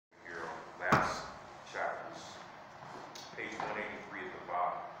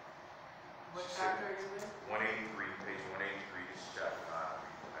183, page 183, this is chapter 9,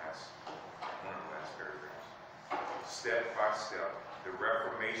 one of the last paragraphs. Step by step, the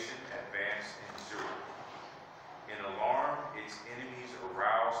Reformation advanced in Zurich. In alarm, its enemies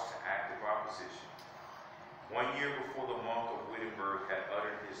aroused to active opposition. 1 year before the monk of Wittenberg had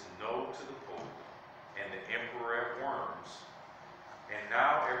uttered his no to the Pope and the Emperor at Worms, and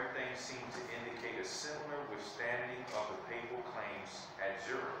now everything seemed to indicate a similar withstanding of the papal claims at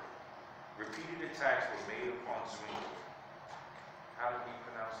Zurich. Repeated attacks were made upon Zwingli. How did he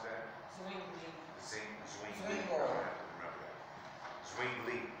pronounce that? Zwingli. Zwingli. I have to remember that.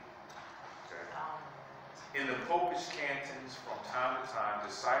 Zwingli. Okay. In the Popish cantons, from time to time,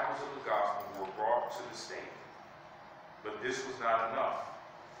 disciples of the gospel were brought to the stake. But this was not enough.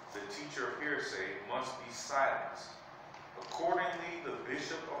 The teacher of heresy must be silenced. Accordingly, the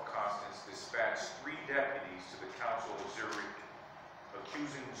Bishop of Constance dispatched 3 deputies to the Council of Zurich,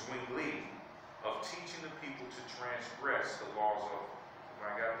 accusing Zwingli of teaching the people to transgress the laws of, have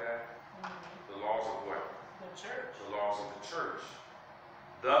I got that? The laws of what? The church. The laws of the church.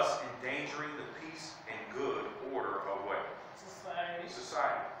 Thus endangering the peace and good order of what? Society.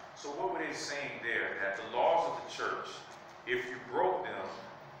 So what were they saying there? That the laws of the church, if you broke them,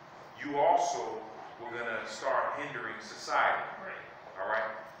 you also were going to start hindering society. Right. All right?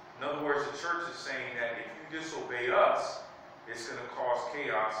 In other words, the church is saying that if you disobey us, it's going to cause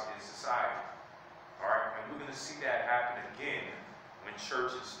chaos in society. All right? And we're going to see that happen again when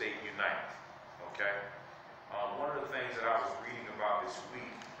church and state unite. Okay? One of the things that I was reading about this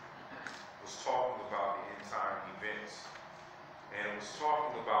week was talking about the end time events. And it was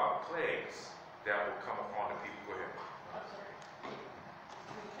talking about plagues that will come upon the people. Go ahead. I'm sorry.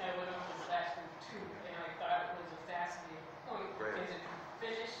 I went over this last week too, and I thought it was a fascinating point. Because if you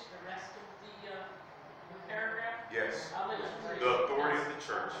finish the rest of the paragraph, Yes. I'll let you read The authority of the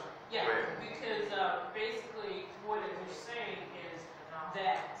church. Yeah, because basically what it was saying is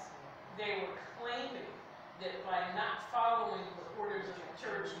that they were claiming that by not following the orders of the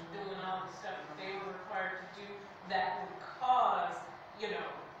church and doing all the stuff that they were required to do, that would cause,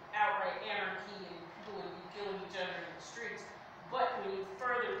 outright anarchy and people would be killing each other in the streets. But when you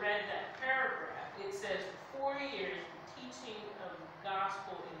further read that paragraph, it says, for 4 years, the teaching of the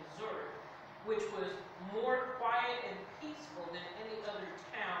gospel in Zurich, which was more quiet and peaceful than any other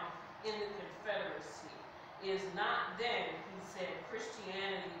town in the Confederacy, is not then, he said,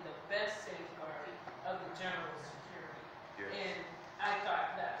 Christianity the best safeguard of the general security. Yes. And I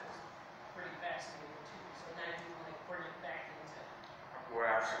thought that was pretty fascinating too. So now you bring it back into. We're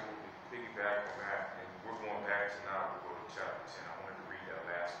absolutely piggyback on that, and we're going back to now. We'll go to chapter 10. I wanted to read that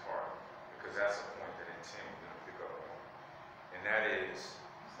last part because that's a point that in 10 we're going to pick up on, and that is.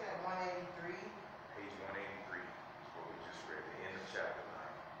 You said 183. Page 183 is what we just read, the end of chapter 9.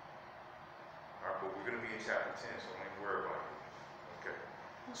 All right, but we're going to be in chapter 10, so don't even worry about it. Okay.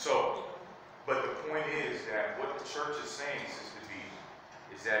 So, but the point is that what the church is saying, Sister B,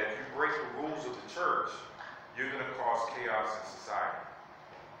 is that if you break the rules of the church, you're going to cause chaos in society.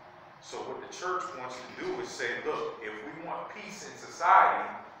 So what the church wants to do is say, look, if we want peace in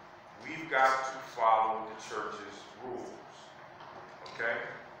society, we've got to follow the church's rules. Okay?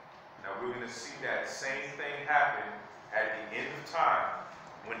 Now we're going to see that same thing happen at the end of time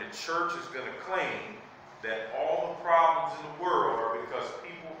when the church is going to claim that all the problems in the world are because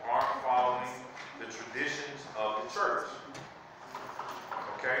people aren't following the traditions of the church.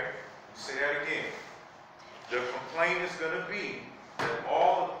 Okay? Let me say that again. The complaint is going to be that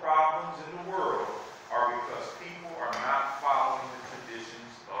all the problems in the world are because people are not following the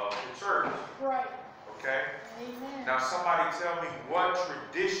traditions of the church. Right. Okay? Amen. Now somebody tell me what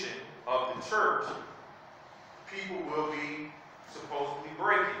tradition of the church people will be supposedly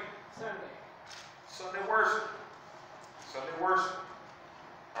breaking. Sunday. Sunday worship. Sunday worship.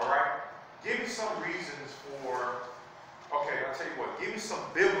 All right? Give me some reasons for, okay, I'll tell you what, give me some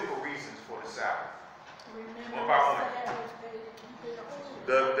biblical reasons for the Sabbath. Remember One by one.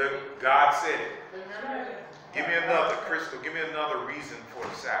 God said it. Give me another, Crystal, give me another reason for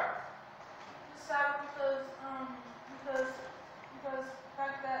the Sabbath. The Sabbath because the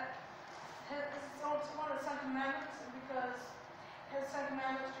fact that it's one of the 10 commandments, and because his 10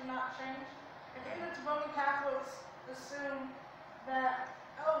 commandments do not change. And even the Roman Catholics assume that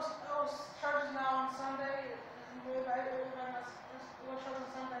church is now on Sunday, and everybody go to church on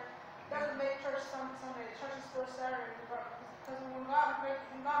Sunday. Doesn't make church Sunday. Church is still Saturday, because when God made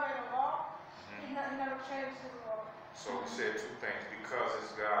a law, He never changed His law. So we said 2 things, because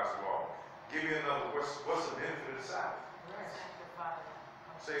it's God's law. Give me another, what's the benefit of the Sabbath? Rest.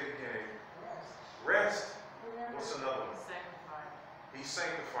 Say it again. Rest. What's another one? Sanctified. He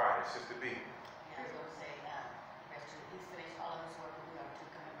sanctified it, Sister B. I was going to say, rest to, he's finished all of his work, and we are to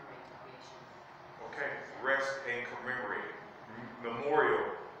commemorate the creation. Okay, rest and commemorate.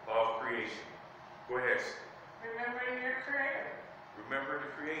 Memorial of creation. Go ahead. Remembering your Creator. Remember the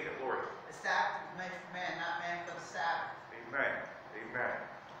Creator, Lord. The Sabbath was made for man, not man for the Sabbath. Amen. Amen.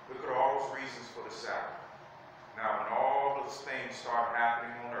 Look at all those reasons for the Sabbath. Now, when all those things start happening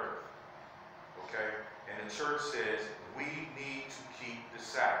on earth, okay, and the church says we need to keep the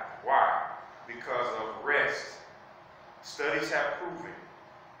Sabbath. Why? Because of rest. Studies have proven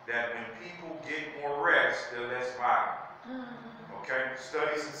that when people get more rest, they're less violent. Okay?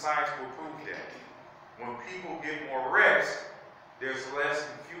 Studies in science will prove that. When people get more rest, there's less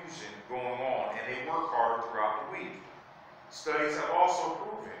confusion going on, and they work harder throughout the week. Studies have also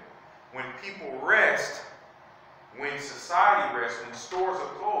proven when people rest, when society rests, when stores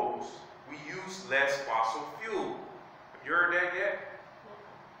are closed, we use less fossil fuel. Have you heard that yet?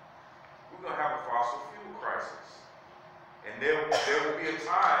 We're going to have a fossil fuel crisis. And there will be a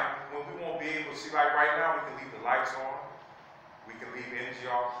time when we won't be able to see, like right now, we can leave the lights on, we can leave energy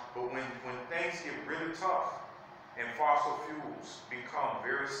off, but when things get really tough and fossil fuels become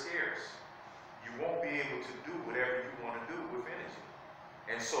very scarce, you won't be able to do whatever you want to do with energy.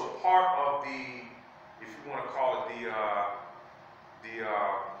 And so part of the, if you want to call it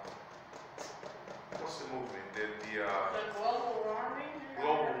what's the movement? The global warming?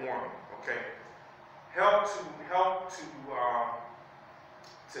 Global warming, okay. Help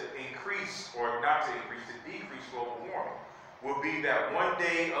to increase, or not to increase, to decrease global warming will be that one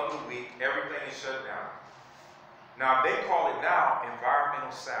day of the week, everything is shut down. Now, they call it now environmental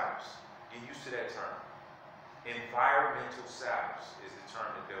Sabbaths. Get used to that term. Environmental Sabbaths is the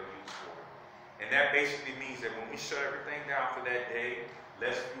term that they'll use for it. And that basically means that when we shut everything down for that day,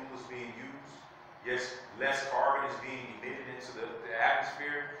 less fuel is being used, yes, less carbon is being emitted into the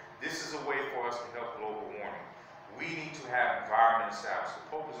atmosphere. This is a way for us to help global warming. We need to have environmental Sabbaths. The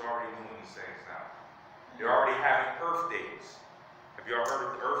Pope is already doing these things now. They're already having Earth Days. Have you all heard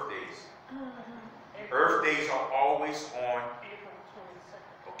of the Earth Days? Earth Days are always on April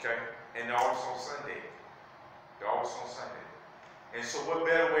 22nd. okay? And they're always on Sunday. They're always on Sunday. And so what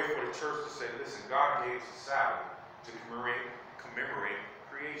better way for the church to say, listen, God gave us a Sabbath to commemorate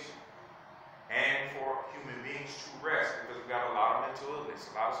creation. And for human beings to rest, because we've got a lot of mental illness,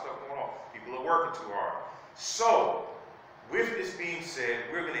 a lot of stuff going on. People are working too hard. So, with this being said,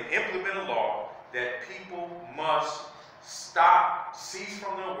 we're going to implement a law that people must cease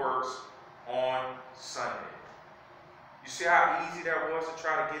from their works on Sunday. You see how easy that was to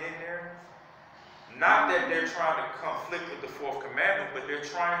try to get in there? Not that they're trying to conflict with the fourth commandment, but they're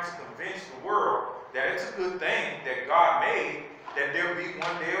trying to convince the world that it's a good thing that God made that there be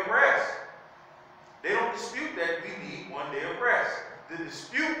one day of rest. They don't dispute that we need one day of rest. The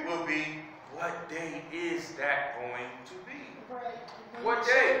dispute will be, what day is that going to be? Right. What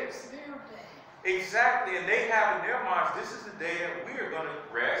day? It's their day. Exactly, and they have in their minds, this is the day that we are going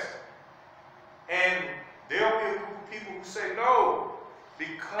to rest. And there'll be a group of people who say, no,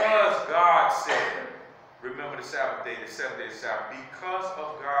 because God said, remember the Sabbath day, the seventh day of Sabbath, because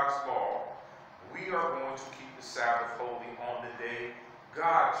of God's law, we are going to keep the Sabbath holy on the day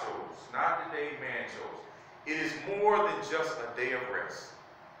God chose, not the day man chose. It is more than just a day of rest.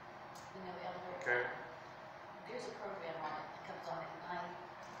 You know, Elder, Okay? there's a program on it that comes on at night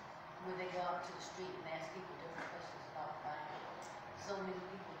where they go out to the street and ask people different questions about the Bible. So many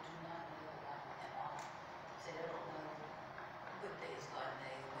people do not know the Bible at all. So they don't know what day is God's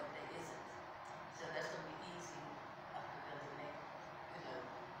day and what day isn't. So that's going to be easy for them to make, you know,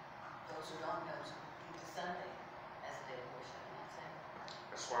 those who don't know to keep the Sunday as a day of worship. You know what I'm saying?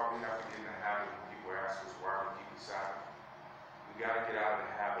 That's why we have to get in the habit when people ask us why we keep the Sabbath. We got to get out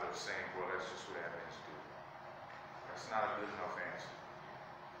of the habit of saying, well, that's just what Adventists do. That's not a good enough answer.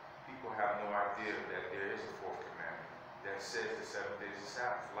 People have no idea that there is a fourth commandment that says the 7 days of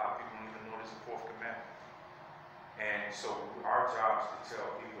Sabbath. A lot of people don't even know there's a fourth commandment. And so our job is to tell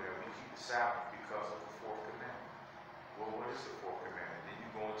people that we keep the Sabbath because of the fourth commandment. Well, what is the fourth commandment? Then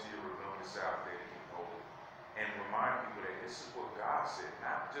you go into your remember the Sabbath day to keep holy. And remind people that this is what God said,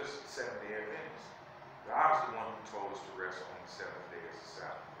 not just the 7-day Adventists. God is the one who told us to rest on the 7th day as a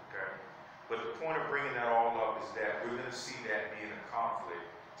Sabbath, okay? But the point of bringing that all up is that we're going to see that being a conflict,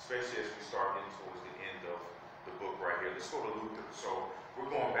 especially as we start getting towards the end of the book right here. Let's go to Luther. So we're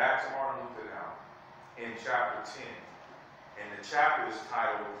going back to Martin Luther now in chapter 10. And the chapter is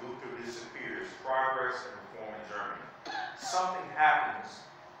titled Luther Disappears, Progress and Reform in Germany. Something happens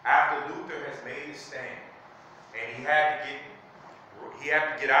after Luther has made his stand. And he had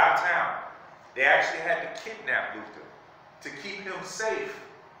to get out of town. They actually had to kidnap Luther to keep him safe.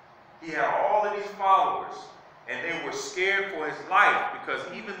 He had all of these followers, and they were scared for his life because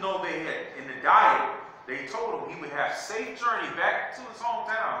even though they had, in the diet, they told him he would have safe journey back to his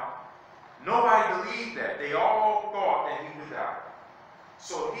hometown. Nobody believed that. They all thought that he would die.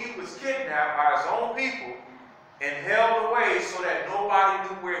 So he was kidnapped by his own people and held away so that nobody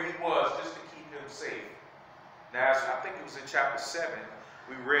knew where he was, just to keep him safe. Now, I think it was in chapter 7,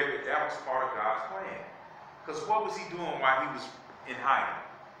 we read that that was part of God's plan. Because what was he doing while he was in hiding?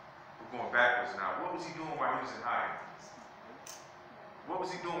 We're going backwards now. What was he doing while he was in hiding? What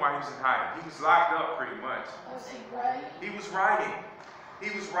was he doing while he was in hiding? He was locked up pretty much. Was he right? He was writing. He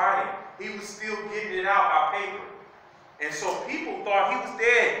was writing. He was still getting it out by paper. And so people thought he was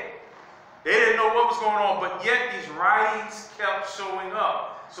dead. They didn't know what was going on, but yet these writings kept showing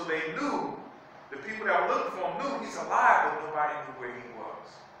up. So they knew, the people that were looking for him knew he's alive, but nobody knew where he was.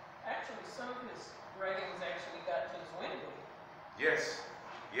 Actually, some of his writings actually got to his window. Yes,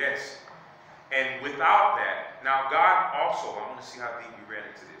 yes. And without that, now God also, I want to see how deep you read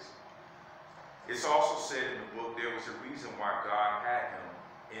into this. It's also said in the book there was a reason why God had him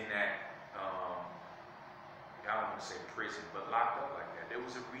in that, I don't want to say prison, but locked up like that. There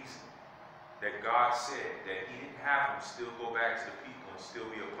was a reason that God said that he didn't have him still go back to the people and still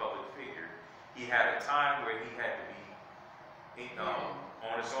be a public figure. He had a time where he had to be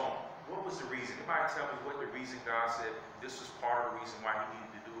on his own. What was the reason? Anybody tell me what the reason God said this was part of the reason why he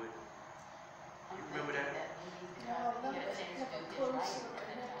needed to do it? You remember that?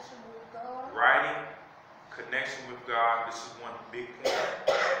 Writing, connection with God. This is one big point.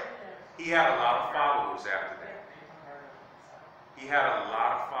 He had a lot of followers after that. He had a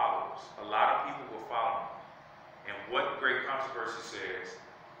lot of followers. A lot of people were following him. And what Great Controversy says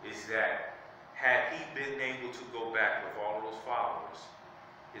is that had he been able to go back with all of those followers,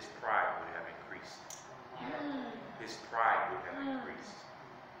 his pride would have increased. His pride would have increased.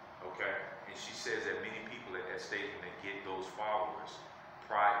 Okay? And she says that many people at that stage, when they get those followers,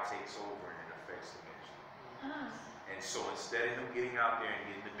 pride takes over and it affects the ministry. And so instead of him getting out there and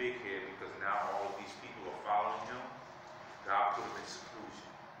getting the big head, because now all of these people are following him, God put him in seclusion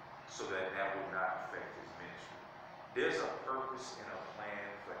so that that would not affect his ministry. There's a purpose and a plan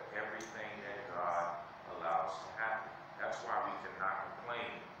for everything that God allows to happen. That's why we cannot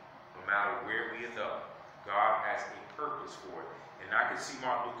complain. No matter where we end up, God has a purpose for it. And I can see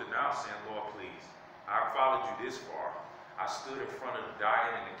Martin Luther now saying, Lord, please, I followed you this far. I stood in front of the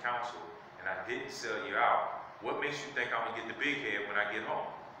diet and the council, and I didn't sell you out. What makes you think I'm going to get the big head when I get home?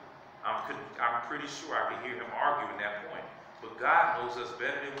 I'm pretty sure I can hear him arguing that point. But God knows us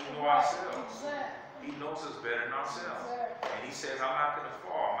better than we know ourselves. He knows us better than ourselves. And he says, I'm not going to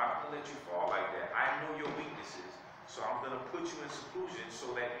fall. I'm not going to let you fall like that. I know your weaknesses. So I'm going to put you in seclusion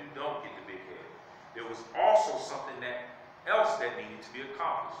so that you don't get the big head. There was also something else that needed to be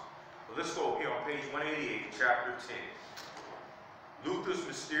accomplished. Well, let's go here on page 188, chapter 10. Luther's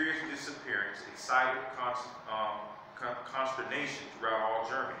mysterious disappearance excited consternation throughout all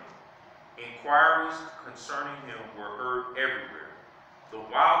Germany. Inquiries concerning him were heard everywhere. The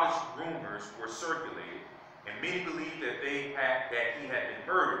wildest rumors were circulated, and many believed that he had been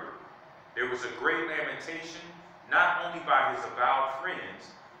murdered. There was a great lamentation, not only by his avowed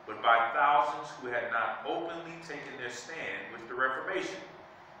friends, but by thousands who had not openly taken their stand with the Reformation.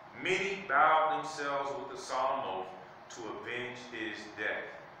 Many bowed themselves with a solemn oath to avenge his death.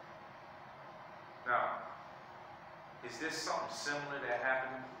 Now, is this something similar that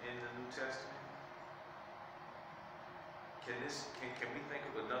happened in the New Testament? Can we think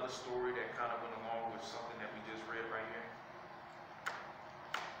of another story that kind of went along with something that we just read right here?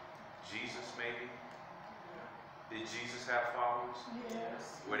 Jesus, maybe? Did Jesus have followers?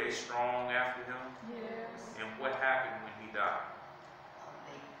 Yes. Were they strong after him? Yes. And what happened when he died?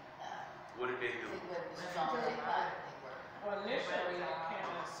 What did they do? Well, initially, they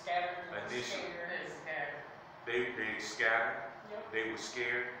kind of scattered and scared. They scattered. Yep. They were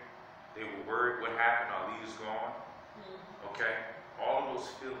scared. They were worried what happened. Our leader's gone. Okay? All of those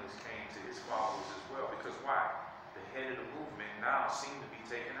feelings came to his followers as well. Because why? The head of the movement now seemed to be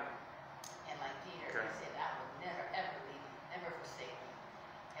taken out. And like Peter, he said, I would never ever leave you, never forsake you.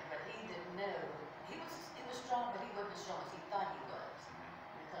 But he didn't know, he was strong, but he wasn't as strong as he thought he was.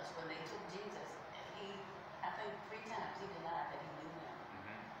 Because when they took Jesus, I think 3 times he denied that he knew him.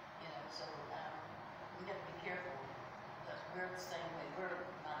 You know, so we got to be careful. Because we're the same way. We're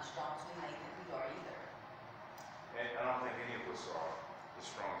not as strong as we may think we are either. And I don't think any of us are as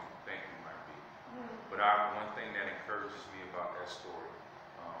strong as we think we might be. But one thing that encourages me about that story,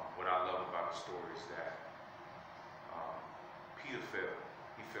 what I love about the story is that Peter fell.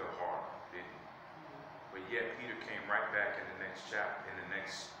 He fell hard, didn't he? But yet Peter came right back in the next chapter, in the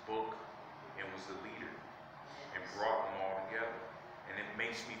next book, and was the leader and brought them all together. And it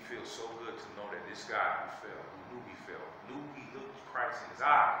makes me feel so good to know that this guy who fell, who knew he fell, knew he looked Christ in his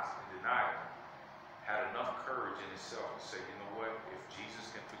eyes and denied him, had enough courage in himself to say, you know what, if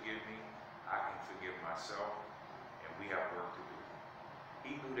Jesus can forgive me, I can forgive myself, and we have work to do.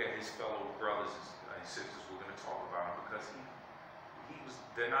 He knew that his fellow brothers and sisters were going to talk about him because he was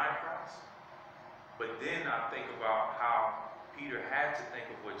denying Christ. But then I think about how Peter had to think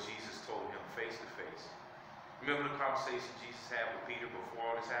of what Jesus told him face to face. Remember the conversation Jesus had with Peter before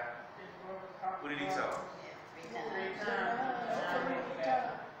all this happened? What did he tell him? Yeah,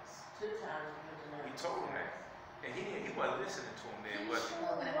 3 times. He told him that. And he wasn't listening to him then, was he?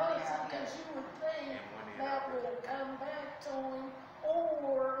 No, when it wasn't out there. Because you would think And when he that would have come back to him,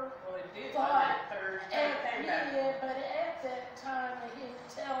 or Well, it did But on that Thursday. Came back. yeah, but at that time of him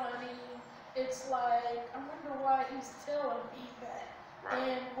telling him, it's like, I wonder why he's telling me that.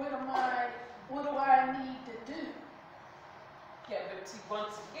 Right. And what do I need to do? Yeah, but see,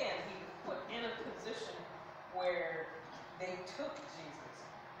 once again, he was put in a position where they took Jesus.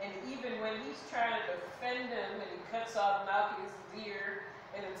 And even when he's trying to defend him and he cuts off Malchus' ear,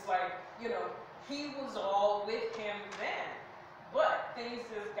 and it's like, you know, he was all with him then. But things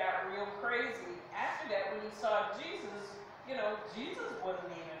just got real crazy. After that, when he saw Jesus, you know, Jesus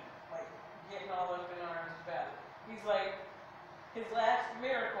wasn't even like getting all up in arms about it. He's like, his last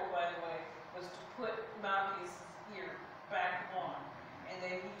miracle, by the way, was to put Malchus' ear back on. And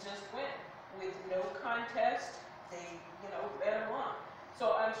then he just went with no contest. They, you know, let him on.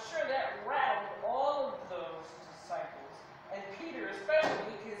 So I'm sure that rattled all of those disciples. And Peter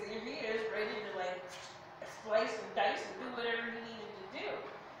especially, because here he is ready to like slice and dice and do whatever he needed to do.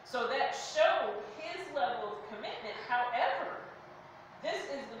 So that showed his level of commitment. However, this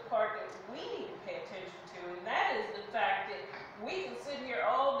is the part that we need to pay attention to, and that is the fact that we can sit here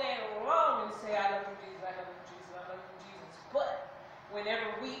all day long and say, I love you, Jesus, I love you, Jesus, I love you, Jesus. But whenever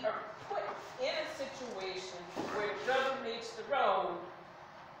we are put in a situation where the rubber meets the road,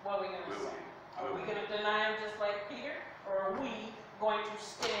 what are we going to say? Are we going to deny him just like Peter? Or are we going to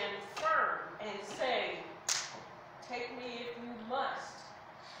stand firm and say, take me if you must,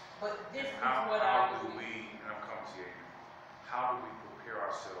 but this is what I will do. And I'm coming to you, how do we prepare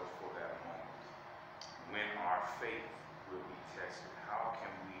ourselves for that moment when our faith will be tested? How can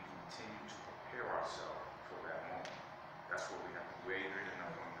we continue to prepare ourselves for that moment? That's what we have to do. Adrian, and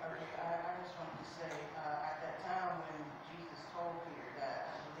I'm going to Okay, I just wanted to say, at that time when Jesus told Peter that,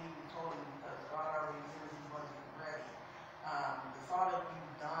 I believe he told him because God already knew he wasn't ready. The thought of you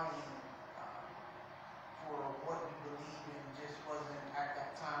dying for what you believe in just wasn't at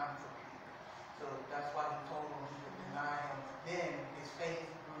that time for Peter. So that's why he told him he would deny him. But then his faith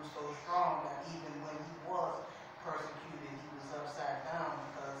grew so strong that even when he was persecuted, he was upside down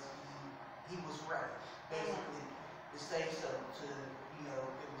because he was ready, basically, to say so.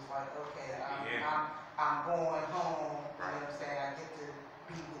 It was like, okay, I'm going home. You know what I'm saying? I get to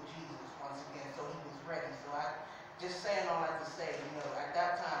be with Jesus once again. So he was ready. So I just saying all that to say, at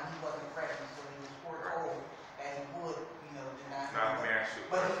that time he wasn't ready. So he was foretold that he would, deny him. Now, let me ask you a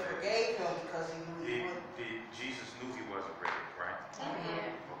But he question. forgave him because he knew he would. Jesus knew he wasn't ready, right?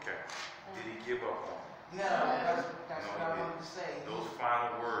 Yeah. Okay. Did he give up on him? No, that's No, what I he wanted to say. Those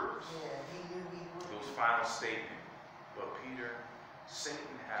final words, Yeah, he knew he would. those final statements. But Peter,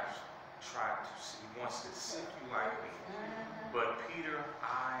 Satan has tried to, he wants to sift you like me. But Peter,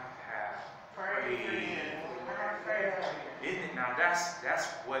 I have prayed. Isn't it? Now that's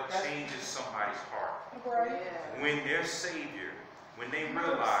what changes somebody's heart. Right? When their Savior, when they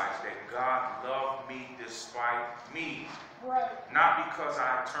realize that God loved me despite me, Right, not because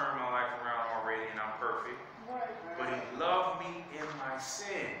I turned my life around already and I'm perfect, right. but he loved me in my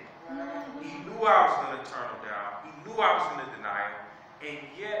sin. Mhm. He knew I was going to turn him down. He knew I was going to deny him. And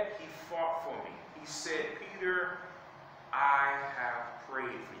yet he fought for me. He said, Peter, I have prayed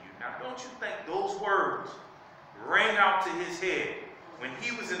for you. Now don't you think those words rang out to his head when he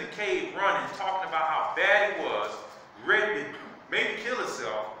was in the cave running, talking about how bad he was, ready to maybe kill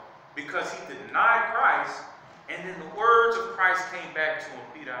himself because he denied Christ. And then the words of Christ came back to him,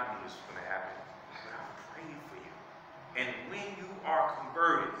 Peter, I knew this was going to happen, but I prayed for you. And when you are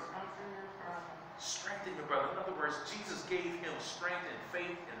converted, strengthen your brother. In other words, Jesus gave him strength and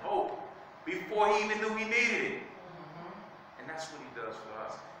faith and hope before he even knew he needed it. And that's what he does for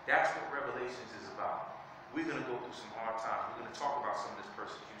us. That's what Revelations is about. We're going to go through some hard times. We're going to talk about some of this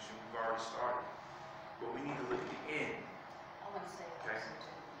persecution. We've already started. But we need to look at the end. I want to say Okay. also to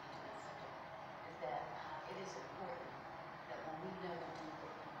the subject is that it is important that when we know to do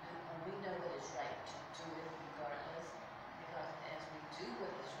when we know that it's right to do it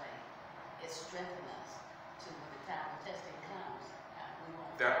strengthen us to when the time of testing comes. We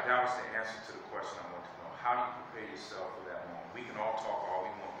won't. That was the answer to the question I wanted to know. How do you prepare yourself for that moment? We can all talk all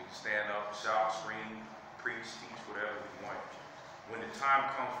we want. We can stand up, shout, scream, preach, teach, whatever we want. When the time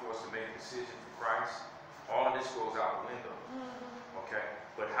comes for us to make a decision for Christ, all of this goes out the window. Okay?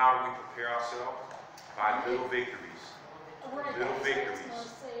 But how do we prepare ourselves? By little victories. Right, Little I was victories.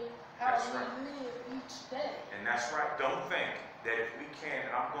 gonna say how That's we right. live each day. And that's right. Don't think that if we can,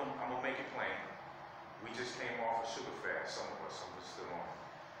 and I'm gonna make it plain. We just came off a sugar fast. Some of us still on it.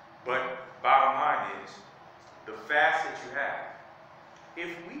 But bottom line is, the fast that you have,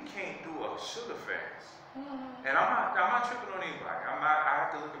 if we can't do a sugar fast, and I'm not tripping on anybody. I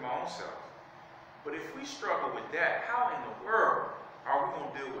have to look at my own self. But if we struggle with that, how in the world are we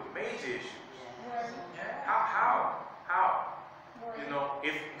gonna deal with major issues? Right, How? right. You know,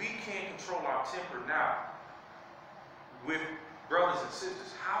 if we can't control our temper now with brothers and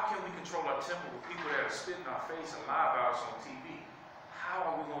sisters, how can we control our temper with people that are spitting our face and lie about us on TV? How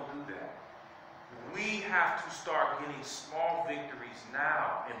are we going to do that? We have to start getting small victories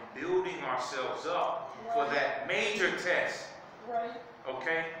now and building ourselves up for that major test. Right.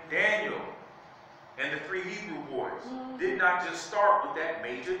 Okay? Daniel and the 3 Hebrew boys did not just start with that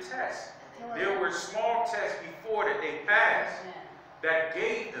major test. There were small tests before that they passed that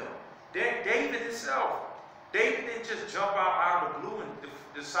gave them. David himself, David didn't just jump out of the blue and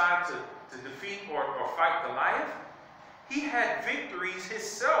decide to defeat or fight Goliath. He had victories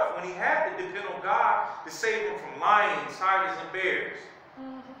himself when he had to depend on God to save him from lions, tigers, and bears.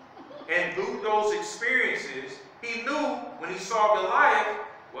 And through those experiences, he knew when he saw Goliath,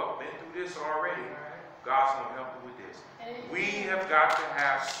 well, been through this already. God's going to help me with this. We have got to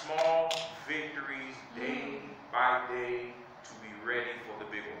have small victories day by day to be ready for the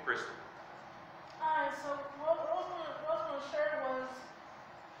big one. Crystal. Alright, so what I was gonna share was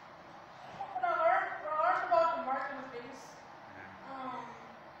when I learned about the mark of the beast.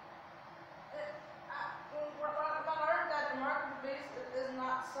 When I learned that the mark of the beast is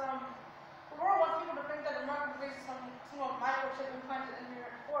not some. The world wants people to think that the mark of the beast is some microchip implanted in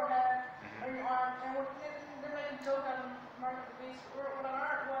your forehead or your arm, and they're making joke out of the mark of the beast. What I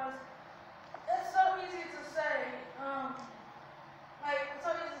learned was it's so easy to say, it's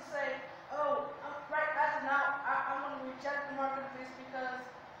so easy to say, oh, right as of now, I'm going to reject the mark of the beast because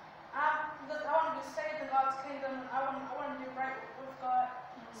I want to be saved in God's kingdom, and I want to do right with God.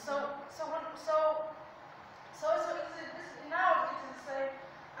 So it's so easy. Now it's easy to say,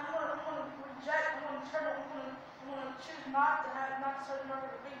 I'm going to reject. I'm going to choose not to serve the mark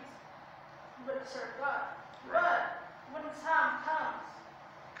of the beast, but to serve God. Right. But when the time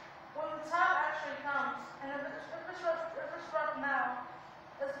actually comes, and if it's rough now,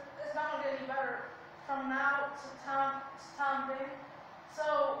 it's not going to get any better from now to time being.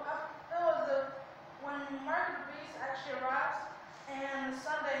 So it was when Mark of the Beast actually arrives, and the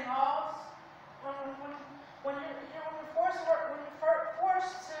Sunday laws, when you're forced to work, when you're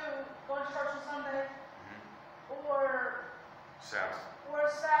forced to go to church on Sunday, or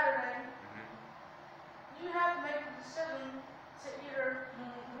Saturday, you have to make the decision to either the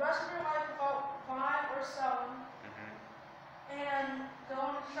rest of your life without buying or selling, and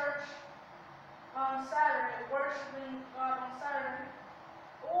going to church on Saturday, worshiping God on Saturday,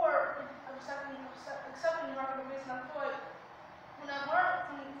 or accepting the mark of the beast. And I feel like when I learned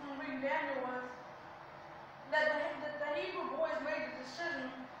from reading Daniel was that the Hebrew boys made the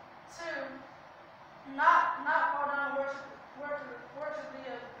decision to not fall down and worship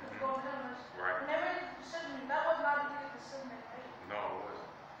the golden image. Right. And they made the decision. That was not an easy decision they made. No, it wasn't.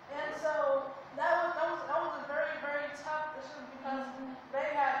 And so that was a very, very tough decision because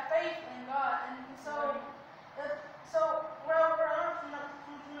they had faith in God. And so what I learned from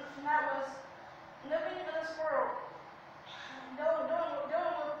that was living in this world, dealing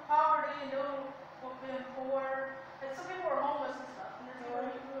with poverty and dealing with being poor. And some people are homeless and stuff, and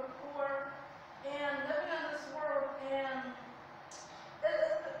there's people who are poor. And living in this world, and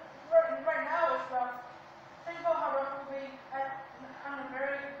right now it's rough. Think about how rough it will be on the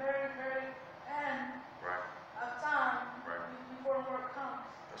very, very, very end of time before the Lord comes.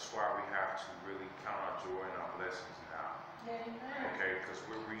 That's why we have to really count our joy and our blessings now. Amen. Okay, because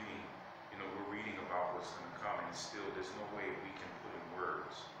we're reading about what's going to come, and still there's no way we can put in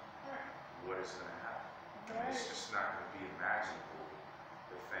words what is going to happen. Right. It's just not going to be imaginable,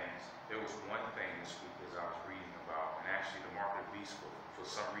 the things. There was one thing this week as I was reading about, and actually the mark of the beast, for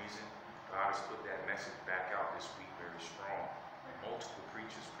some reason, God has put that message back out this week very strong. And multiple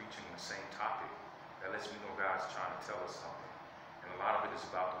preachers preaching the same topic. That lets me know God's trying to tell us something. And a lot of it is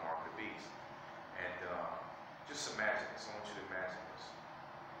about the mark of the beast. And just imagine this. I want you to imagine this.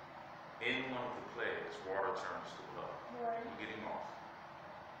 in one of the plagues, water turns to blood. Right. We're getting off.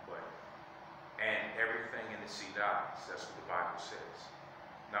 But, and everything in the sea dies. That's what the Bible says.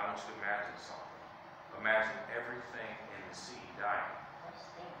 Now I want you to imagine something. Imagine everything in the sea dying.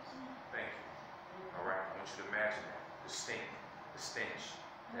 Thank you. All right, I want you to imagine that. The stink, the stench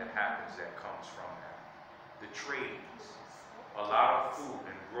that happens, that comes from that. The trades. A lot of food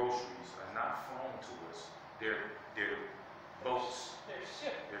and groceries are not flown to us. They're boats. They're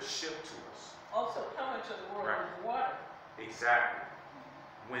shipped. They're shipped to us. Also coming to the world Right. with water. Exactly.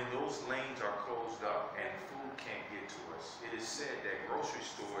 When those lanes are closed up and food can't get to us, it is said that grocery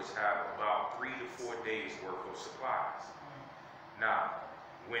stores have about 3 to 4 days worth of supplies. Now,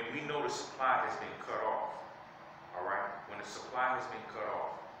 when we know the supply has been cut off, all right, when the supply has been cut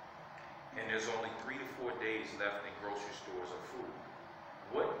off, and there's only 3 to 4 days left in grocery stores of food,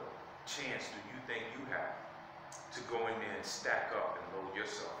 what chance do you think you have to go in there and stack up and load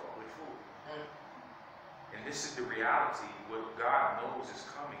yourself up with food? And this is the reality. What God knows is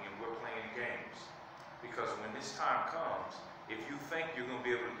coming, and we're playing games. Because when this time comes, if you think you're going to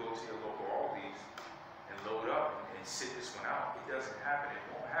be able to go to your local Aldi's and load up and sit this one out, it doesn't happen. It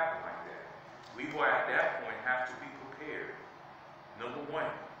won't happen like that. We will at that point have to be prepared. Number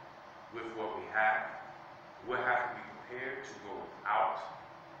one, with what we have, we'll have to be prepared to go out.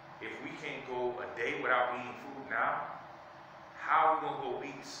 If we can't go a day without eating food now, how are we going to go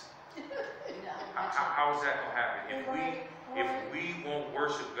weeks? How is that going to happen? If we won't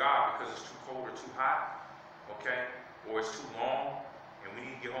worship God because it's too cold or too hot, okay, or it's too long and we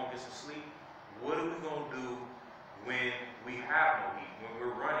need to get home and get some sleep, what are we going to do when we have no heat, when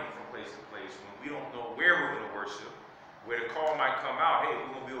we're running from place to place, when we don't know where we're going to worship, where the call might come out, hey,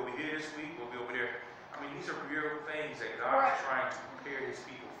 we're going to be over here this week, we'll be over there. I mean, these are real things that God is trying to prepare his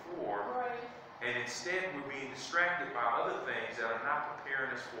people for. Right. And instead, we're being distracted by other things that are not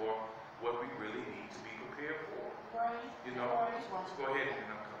preparing us for what we really need to be prepared for. Right. You know, go ahead and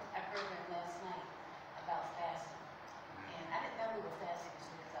I heard him last night about fasting. And I didn't know we were fasting this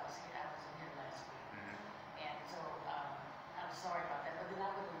week because I wasn't here last week. And so, I'm sorry about that, but then I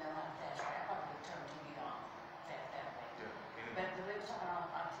wouldn't know how to fast, right? I probably would turn TV on, fast that way. But the way it was talking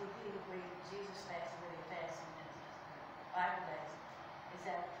on TV, where Jesus fasted, where they fasted, and Bible days, is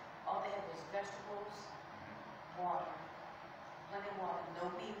that all they had was vegetables, water, plenty of water, no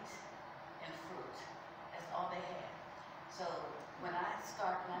meat, and fruit. That's all they had. So when I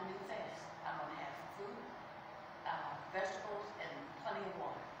start my new fast, I'm gonna have fruit, vegetables, and plenty of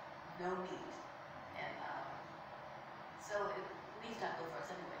water, no meat. And so meat's not good for us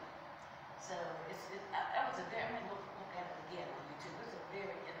anyway. So that was a very, I'm gonna look at it again on YouTube. It was a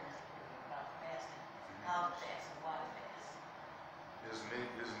very interesting video about fasting, how to fast and why to fast. There's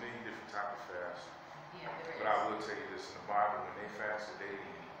many different types of fasts. Yeah, there is. But I will tell you this, in the Bible, when they fasted, they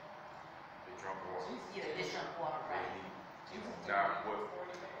didn't eat. They drank water. Yeah, they drink water, They right? didn't eat. Now,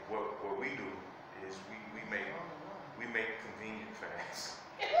 what we do is we make convenient fasts.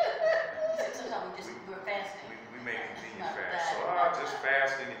 Sometimes we're fasting. We make convenient Not fasts. So just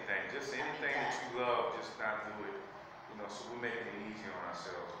fast anything. Just anything that you love, just not do it. You know, so we're making it easy on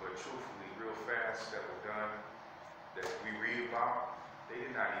ourselves. But truthfully, real fasts that were done, that we read about, they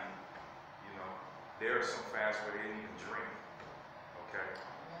did not eat. You know, there are some fasts where they didn't even drink. Okay?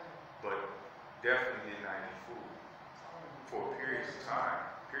 But definitely did not eat food for periods of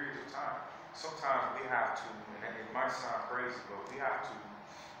time. Sometimes we have to, and it might sound crazy, but we have to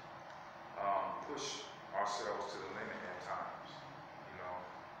push ourselves to the limit at times, you know.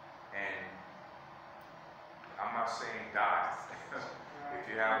 And I'm not saying die. If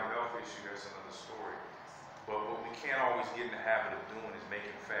you have a health issue, that's another story. But what we can't always get in the habit of doing is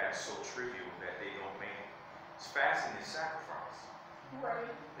making fast so trivial that they don't make it. Fasting is sacrifice.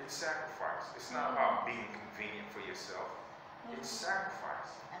 Right. It's sacrifice. It's not about being convenient for yourself. It's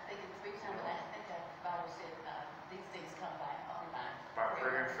sacrifice. I think in 3 times, I think that the Bible said these things come by online. By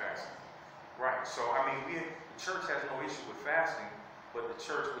prayer and fasting. Right. So, I mean, the church has no issue with fasting, but the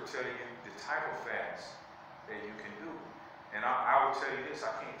church will tell you the type of fast that you can do. And I will tell you this,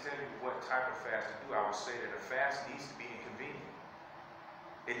 I can't tell you what type of fast to do. I would say that a fast needs to be inconvenient.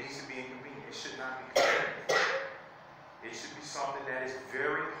 It needs to be inconvenient. It should not be convenient. It should be something that is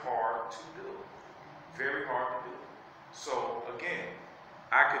very hard to do. Very hard to do. So, again,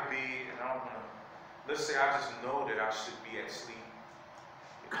 I could be, and I don't want to, let's say I just know that I should be at sleep.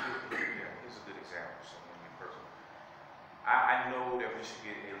 Here's a good example, someone in person. I know that we should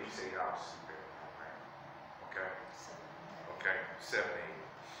get at least 8 hours of sleep every night, right? Okay? Okay, 7 to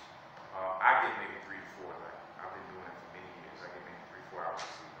 8. I get maybe 3 to 4 a night. I've been doing it for many years. I get maybe 3 to 4 hours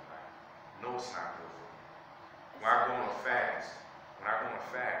of sleep a night. No, it's not good for me. When I go on a fast,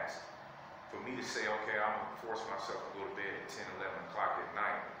 for me to say, okay, I'm gonna force myself to go to bed at 10, 11 o'clock at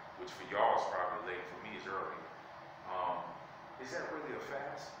night, which for y'all is probably late, for me is early. Is that really a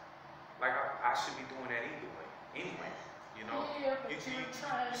fast? Like I should be doing that anyway, you know? Yeah, but You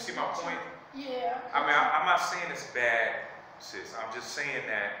you're see my point? Yeah. I mean, I'm not saying it's bad, sis. I'm just saying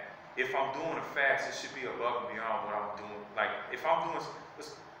that if I'm doing a fast, it should be above and beyond what I'm doing. Like, if I'm doing,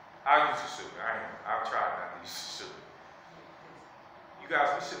 I'll use the sugar. I'll try not to use the sugar. You guys,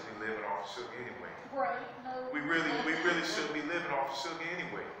 we shouldn't be living off of sugar anyway. Right. No. We really shouldn't be living off of sugar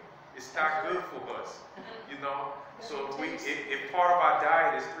anyway. It's not good for us, you know? So if part of our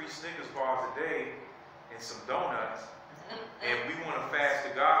diet is 3 Snickers bars a day and some donuts, and we want to fast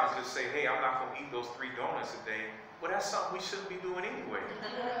to God and just say, hey, I'm not going to eat those 3 donuts a day, well, that's something we shouldn't be doing anyway.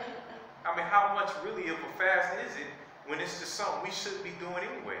 I mean, how much really of a fast is it when it's just something we shouldn't be doing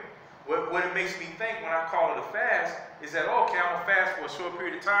anyway? What it makes me think when I call it a fast is that, okay, I'm going to fast for a short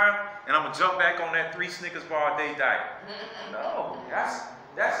period of time, and I'm going to jump back on that 3 Snickers bar a day diet. No, that's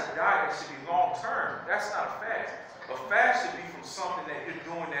a diet that should be long term. That's not a fast. A fast should be from something that you're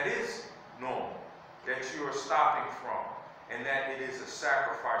doing that is normal, that you are stopping from, and that it is a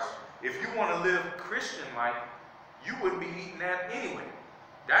sacrifice. If you want to live Christian life, you wouldn't be eating that anyway.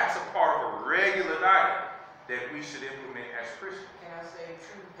 That's a part of a regular diet that we should implement as Christians. Can I say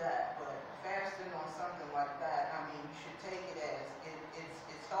true that? But fasting on something like that, I mean, you should take it as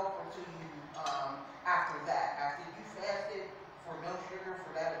it's helpful to you after that. After you fasted for no sugar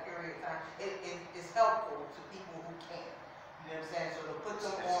for that period of time, it's helpful to people who can't. You know what I'm saying? So to put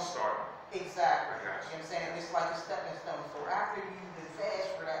them It's on. a start. Exactly. I got You know what I'm saying? It's like a stepping stone. So after you've been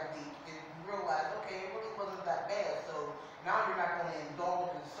fast for that week, you realize, okay, it really wasn't that bad. So now you're not going to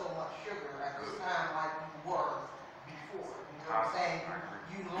indulge in so much sugar at this time like you were before. You know what I'm saying?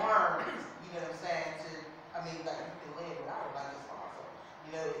 You learn, you know what I'm saying, I mean, like you can live without it, like it's awesome.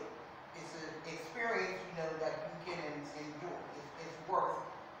 You know, it's an experience, you know, that you can endure. It's worth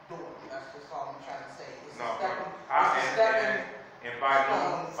doing. That's just all I'm trying to say. It's a stepping. And by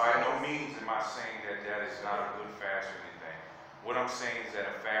no means am I saying that that is not a good fast or anything. What I'm saying is that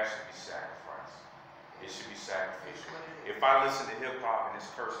a fast should be sacrificed. It should be sacrificial. If I listen to hip hop and it's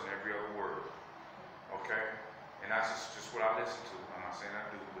cursing every other word, okay, and that's just what I listen to. I'm not saying I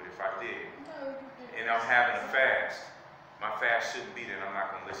do, but if I did, and I'm having a fast, my fast shouldn't be that I'm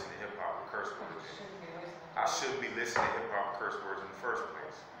not going to listen to hip hop with curse words. I shouldn't be listening to hip hop with curse words in the first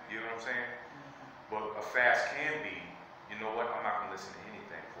place. You know what I'm saying? But a fast can be, you know what, I'm not going to listen to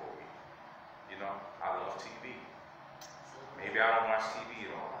anything for a week. You know, I love TV. Maybe I don't watch TV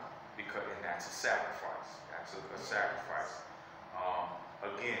at all, and that's a sacrifice. That's a sacrifice.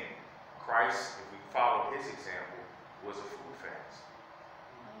 Again, Christ, if we follow his example, was a food fast.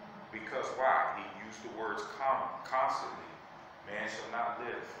 Because why? He used the words constantly. Man shall not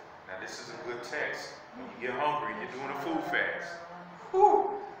live. Now this is a good text. When you get hungry, you're doing a food fast.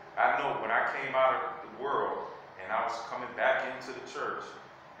 Whew! I know when I came out of the world, and I was coming back into the church,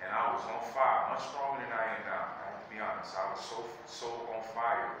 and I was on fire, much stronger than I am now. I have to be honest. I was so on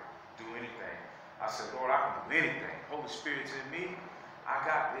fire, do anything. I said, Lord, I can do anything. Holy Spirit's in me. I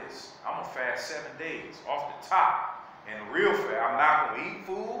got this. I'm going to fast 7 days off the top. And the real fast, I'm not going to eat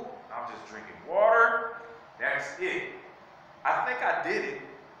food. I'm just drinking water. That's it. I think I did it.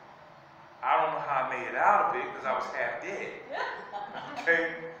 I don't know how I made it out of it because I was half dead.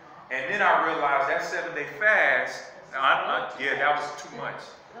 Okay? And then I realized that 7-day fast, yeah, that was too much.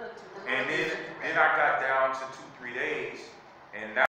 And then I got down to 2-3 days, and